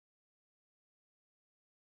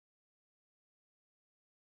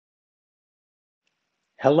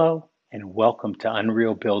Hello and welcome to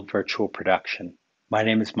Unreal Build Virtual Production. My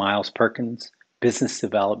name is Miles Perkins, Business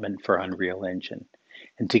Development for Unreal Engine.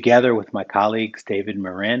 And together with my colleagues David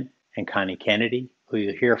Morin and Connie Kennedy, who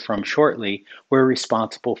you'll hear from shortly, we're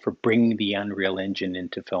responsible for bringing the Unreal Engine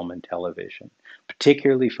into film and television,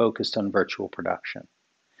 particularly focused on virtual production.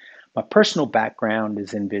 My personal background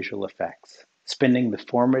is in visual effects, spending the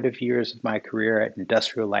formative years of my career at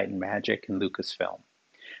Industrial Light and Magic and Lucasfilm.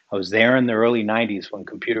 I was there in the early 90s when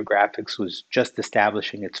computer graphics was just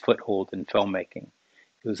establishing its foothold in filmmaking.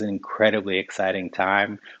 It was an incredibly exciting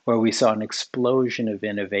time where we saw an explosion of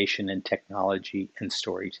innovation in technology and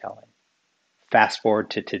storytelling. Fast forward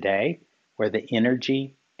to today, where the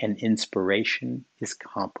energy and inspiration is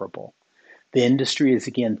comparable. The industry is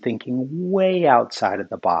again thinking way outside of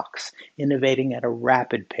the box, innovating at a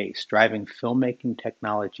rapid pace, driving filmmaking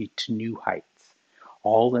technology to new heights,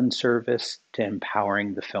 all in service to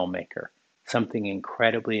empowering the filmmaker, something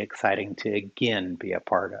incredibly exciting to again be a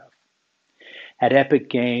part of. At Epic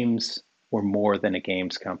Games, we're more than a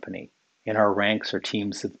games company. In our ranks are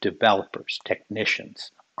teams of developers, technicians,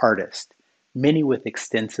 artists, many with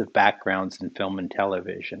extensive backgrounds in film and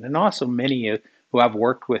television, and also many who I've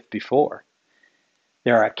worked with before.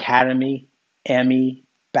 There are Academy, Emmy,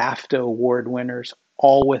 BAFTA award winners,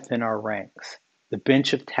 all within our ranks. The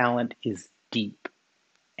bench of talent is deep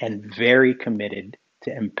and very committed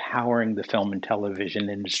to empowering the film and television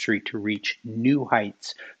industry to reach new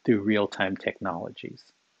heights through real-time technologies.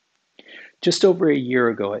 Just over a year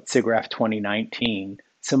ago at SIGGRAPH 2019,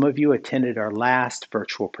 some of you attended our last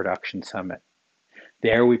virtual production summit.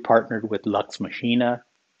 There we partnered with Lux Machina,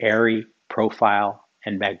 Airy, Profile,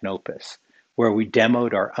 and Magnopus, where we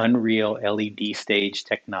demoed our Unreal LED stage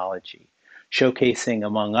technology, showcasing,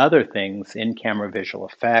 among other things, in-camera visual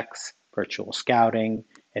effects, virtual scouting,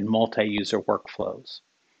 and multi-user workflows.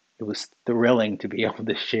 It was thrilling to be able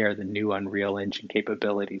to share the new Unreal Engine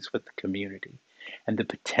capabilities with the community and the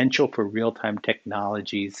potential for real-time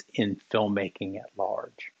technologies in filmmaking at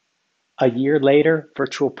large. A year later,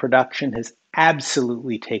 virtual production has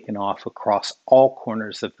absolutely taken off across all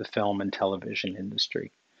corners of the film and television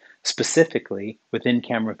industry. Specifically, with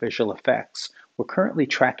in-camera visual effects, we're currently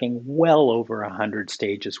tracking well over 100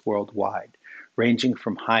 stages worldwide, ranging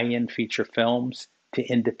from high-end feature films to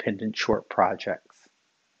independent short projects.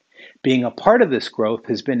 Being a part of this growth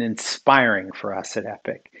has been inspiring for us at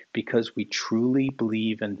Epic because we truly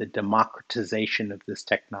believe in the democratization of this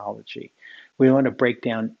technology. We want to break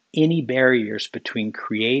down any barriers between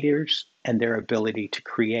creators and their ability to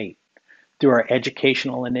create. Through our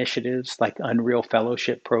educational initiatives like Unreal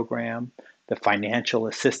Fellowship Program, the financial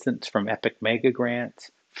assistance from Epic MegaGrants,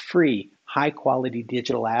 free, high-quality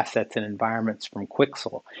digital assets and environments from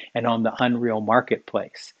Quixel and on the Unreal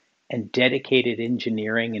Marketplace, and dedicated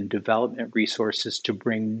engineering and development resources to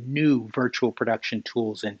bring new virtual production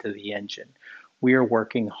tools into the engine. We are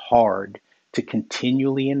working hard to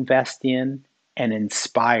continually invest in and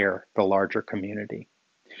inspire the larger community.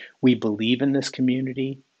 We believe in this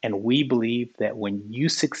community, and we believe that when you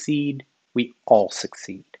succeed, we all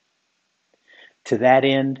succeed. To that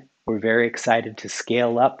end, we're very excited to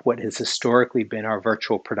scale up what has historically been our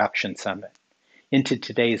virtual production summit into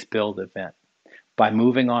today's build event. By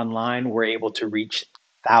moving online, we're able to reach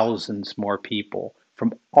thousands more people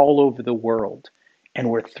from all over the world, and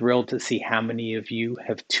we're thrilled to see how many of you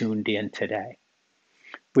have tuned in today.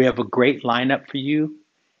 We have a great lineup for you,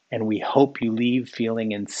 and we hope you leave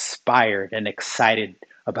feeling inspired and excited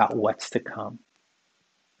about what's to come.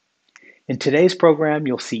 In today's program,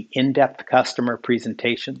 you'll see in-depth customer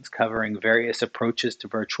presentations covering various approaches to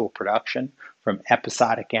virtual production, from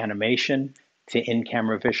episodic animation to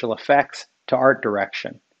in-camera visual effects to art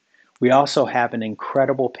direction. We also have an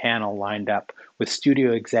incredible panel lined up with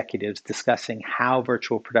studio executives discussing how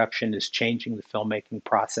virtual production is changing the filmmaking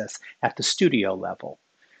process at the studio level,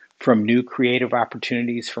 from new creative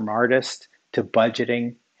opportunities from artists to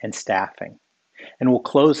budgeting and staffing. And we'll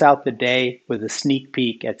close out the day with a sneak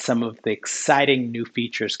peek at some of the exciting new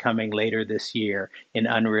features coming later this year in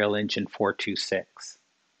Unreal Engine 4.2.6.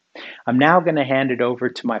 I'm now going to hand it over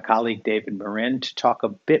to my colleague David Morin to talk a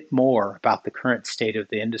bit more about the current state of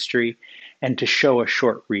the industry and to show a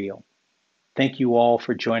short reel. Thank you all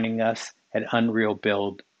for joining us at Unreal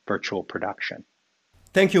Build Virtual Production.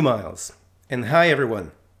 Thank you, Miles. And hi,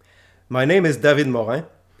 everyone. My name is David Morin.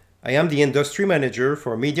 I am the Industry Manager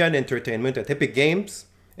for Media and Entertainment at Epic Games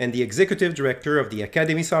and the Executive Director of the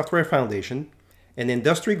Academy Software Foundation, an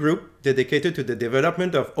industry group dedicated to the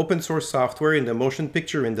development of open source software in the motion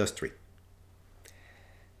picture industry.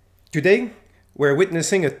 Today, we're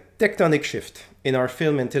witnessing a tectonic shift in our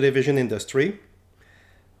film and television industry,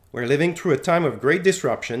 We're living through a time of great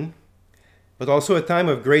disruption, but also a time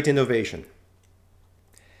of great innovation.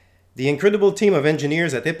 The incredible team of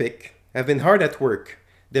engineers at Epic have been hard at work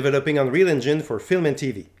developing Unreal Engine for film and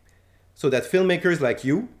TV, so that filmmakers like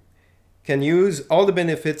you can use all the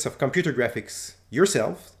benefits of computer graphics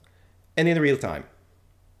yourself and in real time.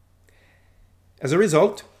 As a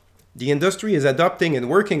result, the industry is adopting and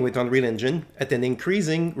working with Unreal Engine at an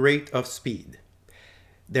increasing rate of speed.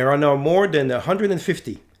 There are now more than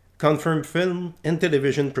 150 confirmed film and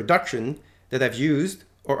television production that have used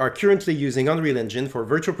or are currently using Unreal Engine for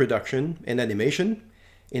virtual production and animation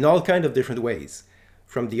in all kinds of different ways,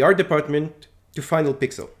 from the art department to final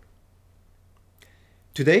pixel.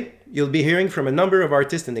 Today, you'll be hearing from a number of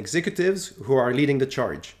artists and executives who are leading the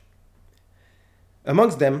charge.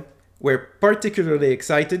 Amongst them, we're particularly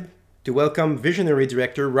excited to welcome visionary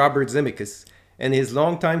director Robert Zemeckis and his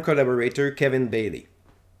longtime collaborator Kevin Bailey.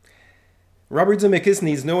 Robert Zemeckis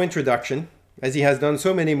needs no introduction, as he has done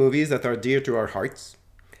so many movies that are dear to our hearts.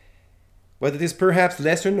 But it is perhaps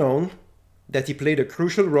lesser known that he played a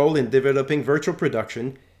crucial role in developing virtual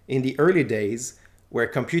production in the early days where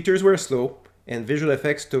computers were slow and visual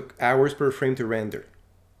effects took hours per frame to render.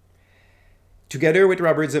 Together with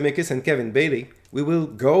Robert Zemeckis and Kevin Bailey, we will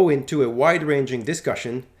go into a wide-ranging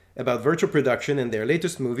discussion about virtual production and their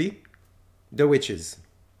latest movie, The Witches.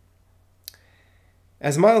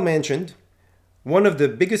 As Miles mentioned, one of the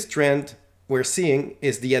biggest trends we're seeing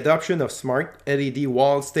is the adoption of smart LED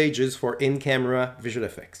wall stages for in-camera visual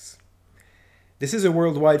effects. This is a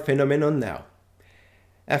worldwide phenomenon now.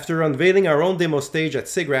 After unveiling our own demo stage at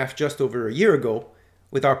SIGGRAPH just over a year ago,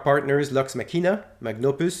 with our partners Lux Machina,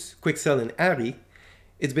 Magnopus, Quixel, and Ari,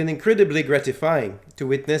 it's been incredibly gratifying to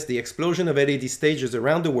witness the explosion of LED stages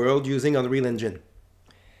around the world using Unreal Engine.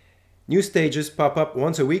 New stages pop up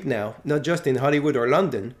once a week now, not just in Hollywood or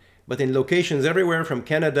London, but in locations everywhere from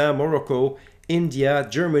Canada, Morocco, India,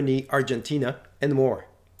 Germany, Argentina, and more.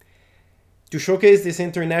 To showcase this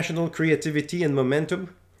international creativity and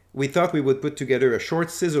momentum, we thought we would put together a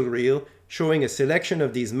short sizzle reel showing a selection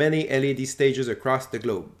of these many LED stages across the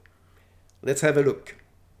globe. Let's have a look.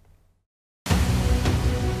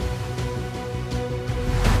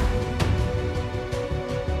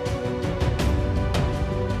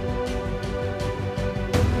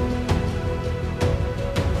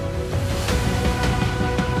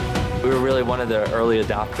 We were really one of the early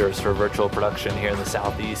adopters for virtual production here in the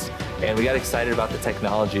Southeast, and we got excited about the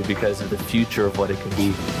technology because of the future of what it can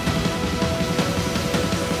be.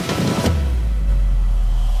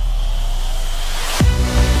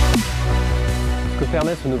 Ce que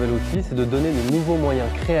permet ce nouvel outil, c'est de donner de nouveaux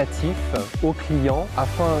moyens créatifs aux clients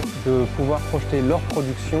afin de pouvoir projeter leur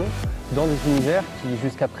production dans des univers qui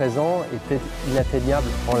jusqu'à présent étaient inatteignables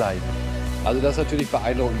en live. Also das ist natürlich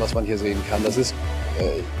beeindruckend, was man hier sehen kann. Das ist,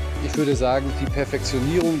 ich würde sagen, die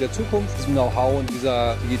Perfektionierung der Zukunft. Diesem Know-how und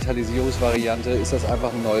dieser Digitalisierungsvariante ist das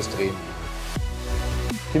einfach ein neues Drehen.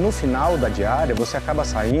 Que no final da diária você acaba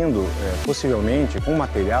saindo, possivelmente, com um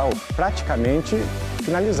material praticamente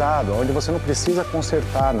finalizado, onde você não precisa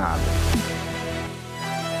consertar nada.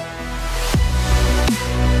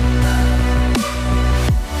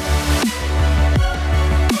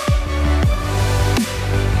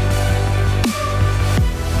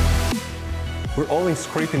 We're only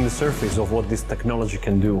scraping the surface of what this technology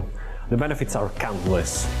can do. The benefits are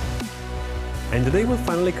countless. And the day will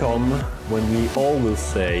finally come when we all will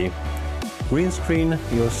say, green screen,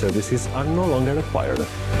 your services are no longer required.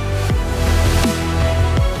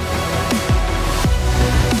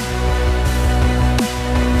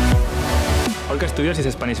 Orca Studios is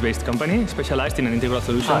a Spanish-based company specialized in an integral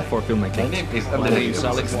solution for filmmaking. My name is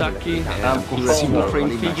Alex Stuckey. I'm a single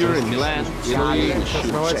frame figure in Milan, Italy.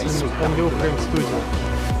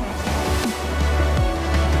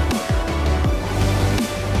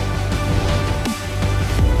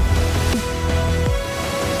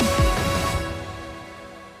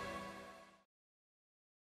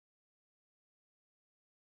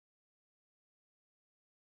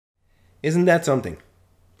 Isn't that something?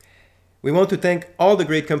 We want to thank all the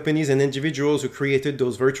great companies and individuals who created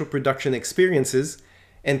those virtual production experiences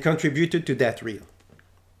and contributed to that reel.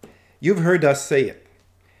 You've heard us say it.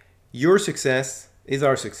 Your success is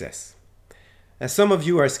our success. As some of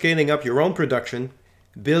you are scaling up your own production,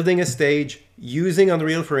 building a stage, using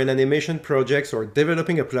Unreal for an animation projects, or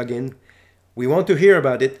developing a plugin, we want to hear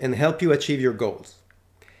about it and help you achieve your goals.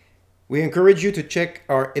 We encourage you to check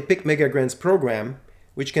our Epic MegaGrants program,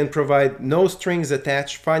 which can provide no strings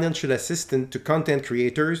attached financial assistance to content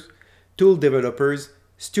creators, tool developers,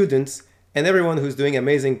 students, and everyone who's doing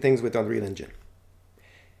amazing things with Unreal Engine.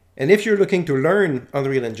 And if you're looking to learn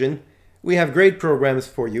Unreal Engine, We have great programs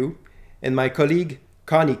for you, and my colleague,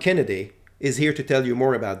 Connie Kennedy, is here to tell you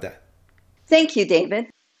more about that. Thank you,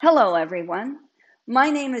 David. Hello, everyone.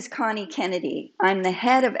 My name is Connie Kennedy. I'm the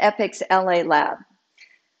head of Epic's LA Lab.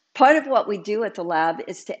 Part of what we do at the lab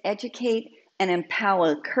is to educate and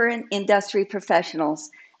empower current industry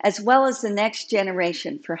professionals, as well as the next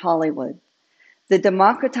generation for Hollywood. The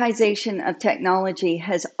democratization of technology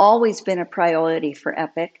has always been a priority for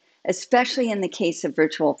Epic, especially in the case of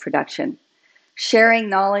virtual production. Sharing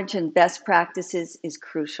knowledge and best practices is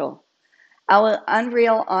crucial. Our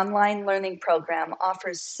Unreal online learning program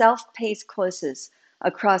offers self-paced courses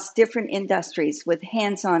across different industries with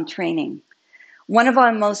hands-on training. One of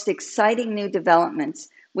our most exciting new developments,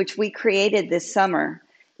 which we created this summer,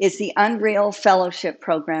 is the Unreal Fellowship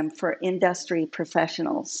Program for industry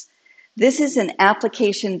professionals. This is an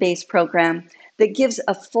application-based program that gives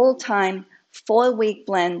a full-time, 4-week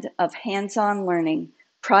blend of hands-on learning,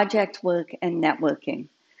 project work, and networking.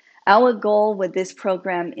 Our goal with this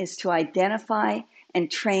program is to identify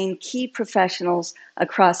and train key professionals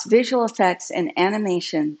across visual effects and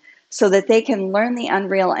animation so that they can learn the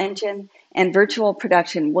Unreal Engine and virtual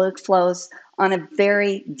production workflows on a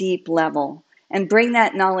very deep level and bring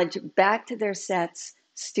that knowledge back to their sets,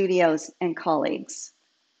 studios, and colleagues.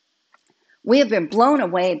 We have been blown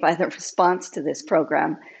away by the response to this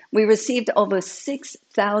program. We received over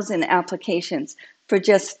 6,000 applications for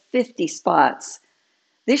just 50 spots.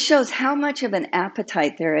 This shows how much of an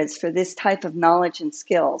appetite there is for this type of knowledge and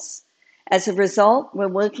skills. As a result, we're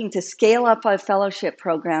working to scale up our fellowship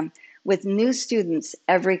program with new students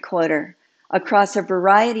every quarter across a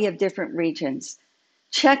variety of different regions.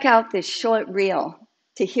 Check out this short reel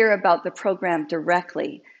to hear about the program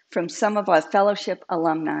directly from some of our fellowship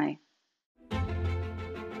alumni.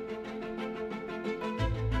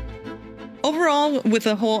 Overall, with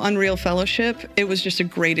the whole Unreal Fellowship, it was just a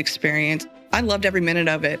great experience. I loved every minute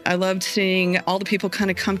of it. I loved seeing all the people kind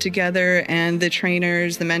of come together and the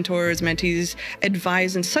trainers, the mentors, mentees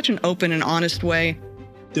advise in such an open and honest way.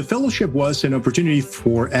 The fellowship was an opportunity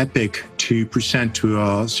for Epic to present to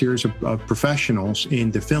a series of professionals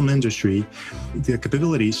in the film industry the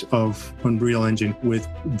capabilities of Unreal Engine with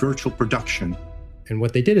virtual production. And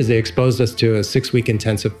what they did is they exposed us to a 6-week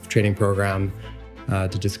intensive training program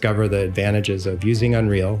to discover the advantages of using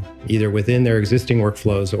Unreal, either within their existing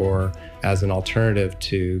workflows or as an alternative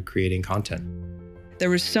to creating content. There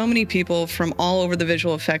were so many people from all over the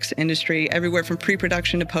visual effects industry, everywhere from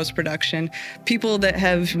pre-production to post-production, people that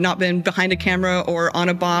have not been behind a camera or on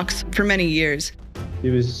a box for many years.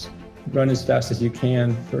 It was run as fast as you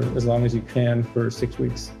can for as long as you can for 6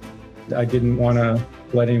 weeks. I didn't want to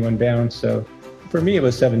let anyone down, so for me it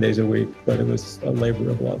was 7 days a week, but it was a labor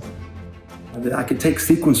of love. I could take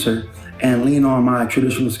sequencer and lean on my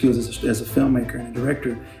traditional skills as a filmmaker and a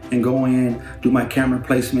director and go in, do my camera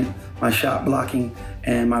placement, my shot blocking,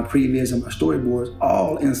 and my previs and my storyboards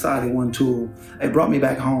all inside of one tool. It brought me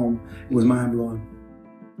back home. It was mind-blowing.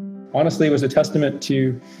 Honestly, it was a testament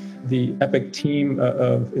to the Epic team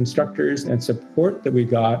of instructors and support that we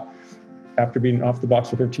got after being off the box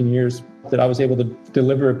for 15 years, that I was able to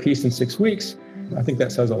deliver a piece in 6 weeks. I think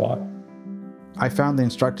that says a lot. I found the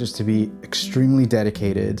instructors to be extremely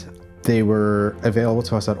dedicated. They were available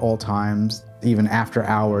to us at all times. Even after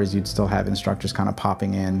hours, you'd still have instructors kind of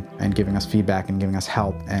popping in and giving us feedback and giving us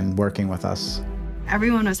help and working with us.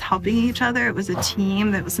 Everyone was helping each other. It was a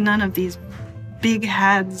team. There was none of these big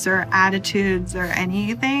heads or attitudes or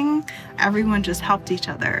anything. Everyone just helped each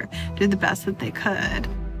other do the best that they could.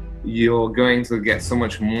 You're going to get so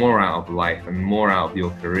much more out of life and more out of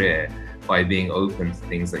your career by being open to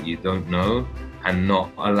things that you don't know and not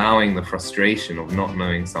allowing the frustration of not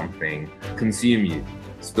knowing something consume you.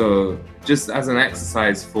 So just as an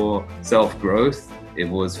exercise for self-growth, it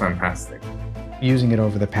was fantastic. Using it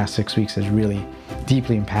over the past 6 weeks has really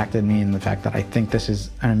deeply impacted me in the fact that I think this is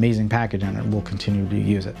an amazing package and I will continue to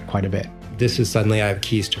use it quite a bit. This is suddenly I have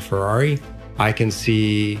keys to Ferrari. I can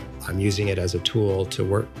see I'm using it as a tool to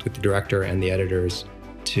work with the director and the editors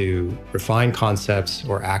to refine concepts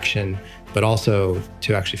or action, but also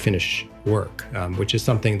to actually finish work, which is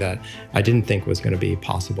something that I didn't think was going to be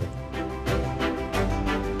possible.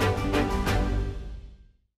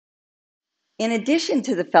 In addition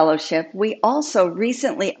to the fellowship, we also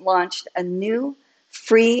recently launched a new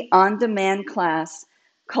free on-demand class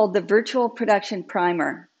called the Virtual Production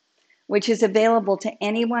Primer, which is available to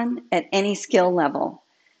anyone at any skill level.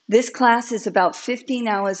 This class is about 15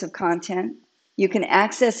 hours of content. You can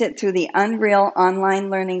access it through the Unreal Online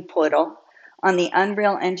Learning Portal on the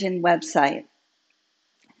Unreal Engine website.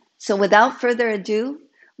 So without further ado,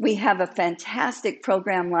 we have a fantastic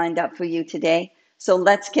program lined up for you today. So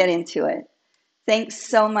let's get into it. Thanks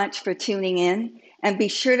so much for tuning in, and be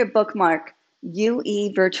sure to bookmark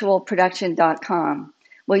uevirtualproduction.com,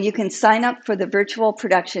 where you can sign up for the virtual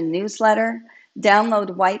production newsletter,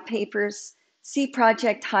 download white papers, see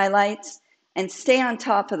project highlights, and stay on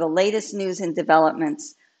top of the latest news and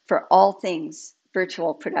developments for all things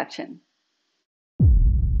virtual production.